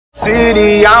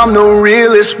City, I'm the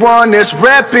realest one that's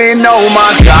reppin'. Oh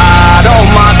my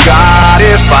god,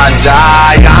 if I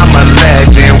die, I'm a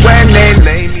legend when they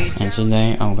lay me. And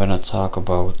today I'm gonna talk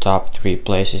about top 3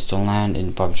 places to land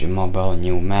in PUBG Mobile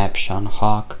new map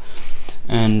Sanhok.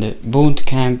 And boot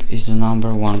camp is the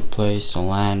 #1 place to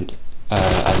land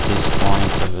at this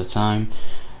point of the time.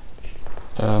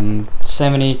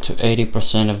 70 to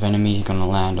 80% of enemies gonna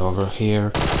land over here.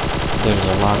 There's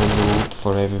a lot of loot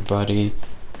for everybody.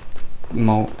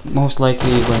 Most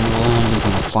likely when you land you're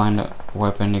gonna find a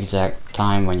weapon exact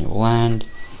time when you land,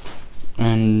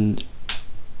 and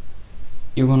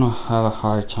you're gonna have a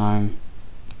hard time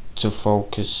to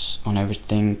focus on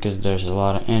everything because there's a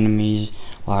lot of enemies,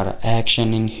 a lot of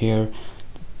action in here.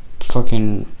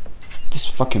 This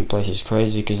fucking place is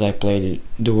crazy because I played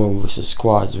duo versus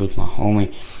squads with my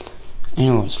homie and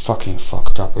it was fucking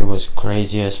fucked up. It was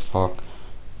crazy as fuck.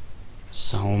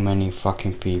 So many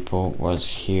fucking people was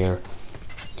here.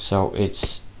 So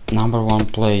it's #1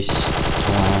 place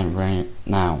to land right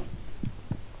now.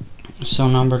 So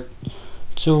number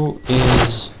 2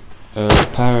 is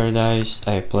Paradise.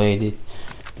 I played it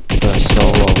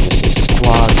solo versus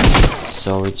squad,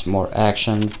 so it's more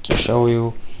action to show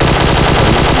you.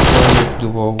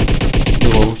 Duo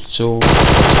 2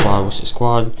 squad versus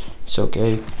squad, it's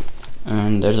okay.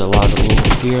 And there's a lot of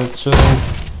loot here too.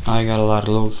 I got a lot of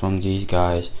loot from these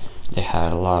guys. They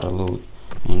had a lot of loot,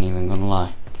 ain't even gonna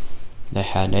lie. They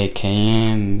had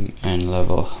AKM and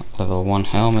level 1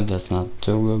 helmet. That's not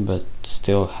too good, but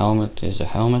still, helmet is a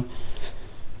helmet.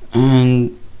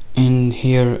 And in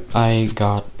here I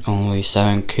got only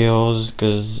 7 kills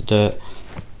because there's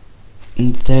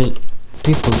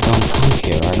people don't come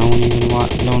here. I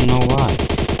don't know why.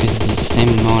 Because it's the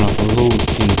same amount of loot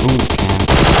in boot camp.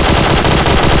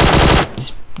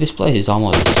 This place is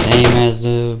almost the same as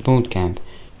the boot camp,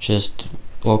 just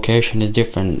location is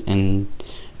different, and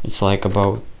it's like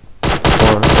about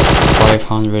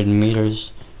 500 meters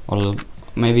or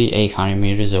maybe 800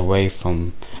 meters away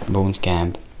from boot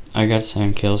camp. I got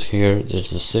 7 kills here. There's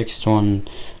the 6th one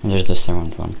and there's the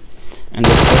 7th one. And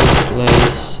the 3rd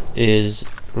place is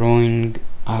Ruin.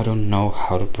 I don't know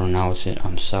how to pronounce it,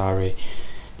 I'm sorry.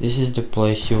 This is the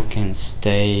place you can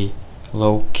stay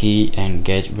low key and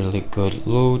get really good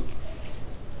loot.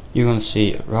 You're gonna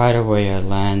see right away I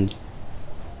land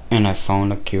and I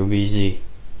found a QBZ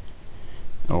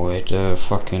with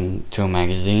fucking 2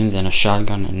 magazines and a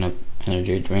shotgun and an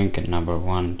energy drink and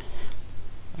 #1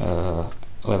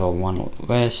 level 1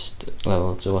 vest,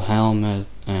 level 2 helmet,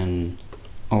 and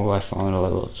I found a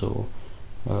level 2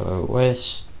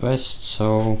 vest,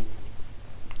 so,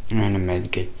 and a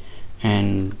medkit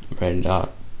and red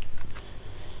dot.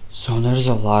 So there's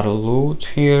a lot of loot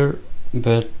here,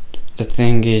 but the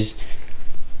thing is,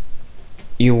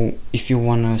 if you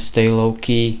wanna stay low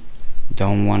key,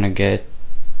 don't wanna get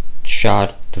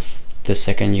shot the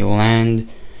second you land,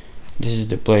 this is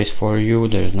the place for you.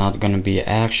 There's not gonna be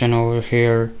action over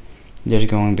here. There's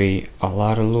gonna be a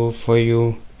lot of loot for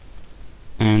you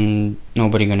and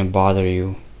nobody gonna bother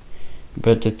you.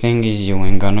 But the thing is, you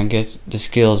ain't gonna get the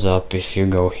skills up if you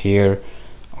go here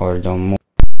or don't move.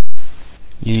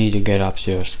 You need to get up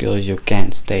to your skills. You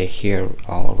can't stay here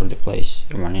all over the place,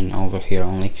 running over here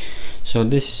only. So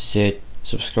this is it.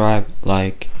 Subscribe,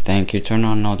 like, thank you, turn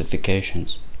on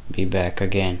notifications. Be back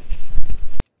again.